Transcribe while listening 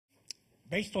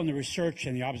Based on the research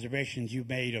and the observations you've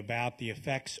made about the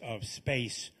effects of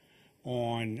space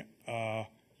on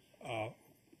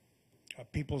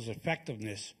people's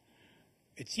effectiveness,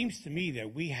 it seems to me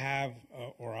that we have,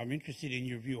 or I'm interested in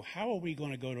your view, how are we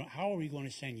going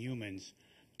to send humans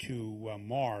to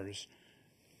Mars,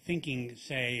 thinking,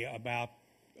 say, about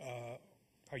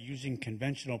using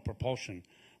conventional propulsion,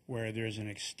 where there's an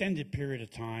extended period of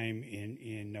time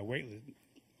in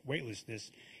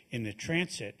weightlessness in the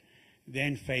transit,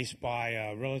 then faced by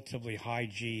a relatively high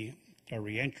G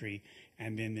reentry,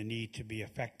 and then the need to be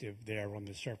effective there on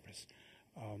the surface.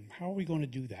 How are we going to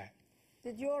do that?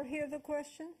 Did you all hear the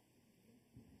question?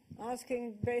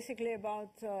 Asking basically about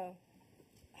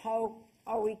how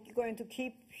are we going to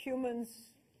keep humans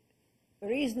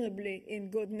reasonably in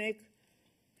good nick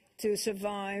to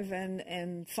survive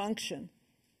and function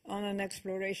on an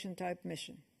exploration type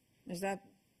mission. Is that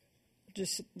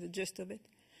just the gist of it?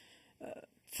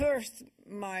 First,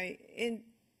 my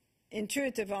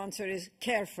intuitive answer is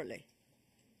carefully.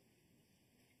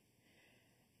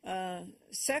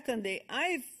 Secondly,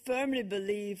 I firmly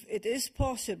believe it is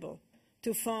possible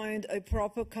to find a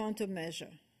proper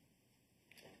countermeasure,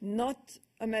 not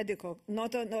a medical,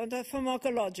 not a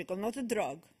pharmacological, not a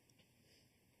drug,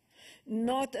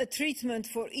 not a treatment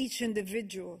for each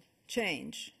individual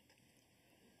change,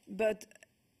 but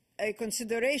a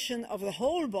consideration of the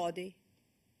whole body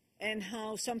and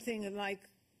how something like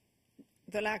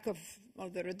the lack of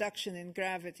the reduction in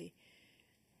gravity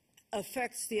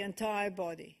affects the entire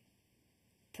body,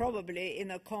 probably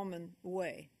in a common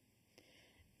way.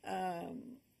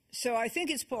 So I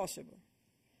think it's possible.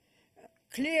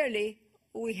 Clearly,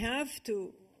 we have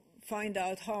to find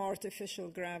out how artificial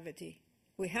gravity,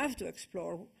 we have to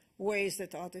explore ways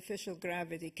that artificial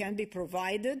gravity can be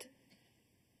provided,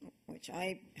 which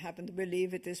I happen to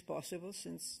believe it is possible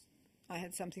since I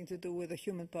had something to do with a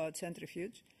human-powered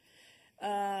centrifuge.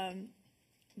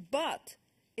 But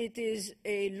it is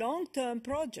a long-term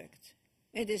project.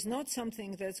 It is not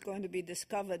something that's going to be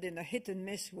discovered in a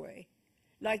hit-and-miss way,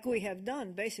 like we have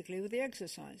done basically with the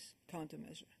exercise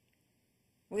countermeasure.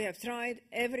 We have tried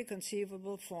every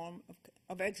conceivable form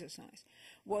of exercise.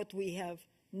 What we have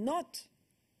not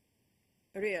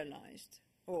realized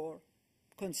or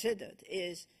considered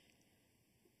is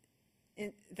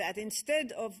that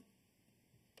instead of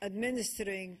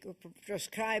administering or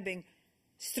prescribing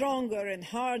stronger and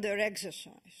harder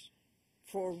exercise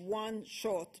for one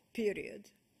short period,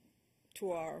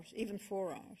 2 hours, even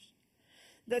 4 hours,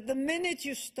 that the minute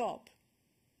you stop,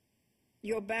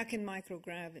 you're back in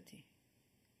microgravity.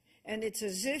 And it's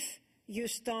as if you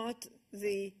start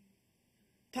the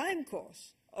time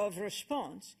course of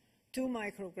response to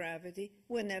microgravity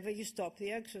whenever you stop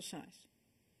the exercise.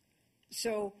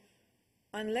 So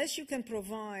unless you can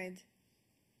provide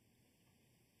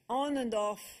on and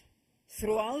off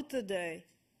throughout the day,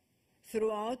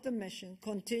 throughout the mission,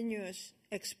 continuous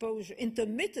exposure,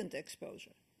 intermittent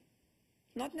exposure,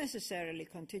 not necessarily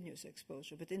continuous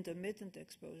exposure, but intermittent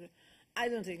exposure, I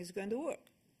don't think it's going to work.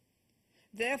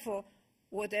 Therefore,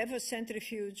 whatever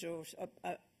centrifuge or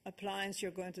appliance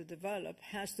you're going to develop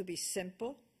has to be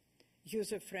simple,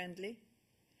 user-friendly,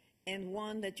 and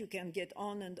one that you can get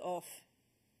on and off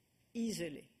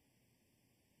easily.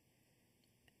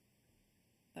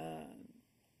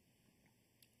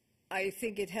 I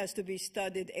think it has to be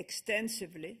studied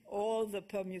extensively, all the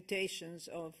permutations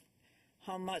of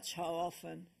how much, how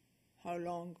often, how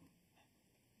long,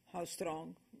 how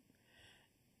strong.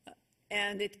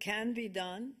 And it can be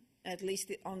done, at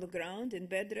least on the ground, in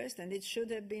bed rest, and it should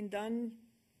have been done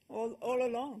all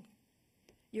along.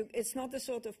 It's not the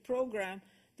sort of program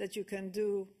that you can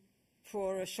do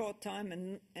for a short time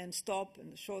and stop,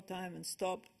 and a short time and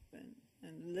stop,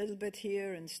 and a little bit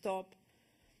here and stop.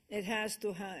 It has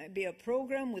to be a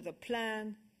program with a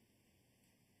plan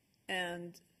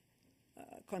and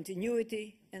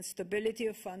continuity and stability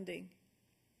of funding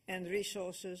and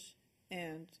resources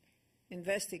and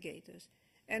investigators.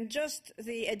 And just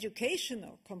the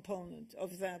educational component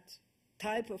of that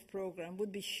type of program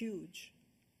would be huge,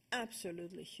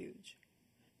 absolutely huge,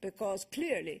 because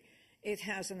clearly it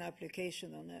has an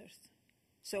application on Earth.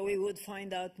 So we would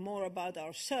find out more about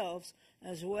ourselves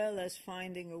as well as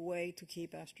finding a way to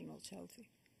keep astronauts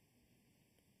healthy.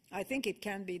 I think it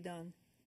can be done.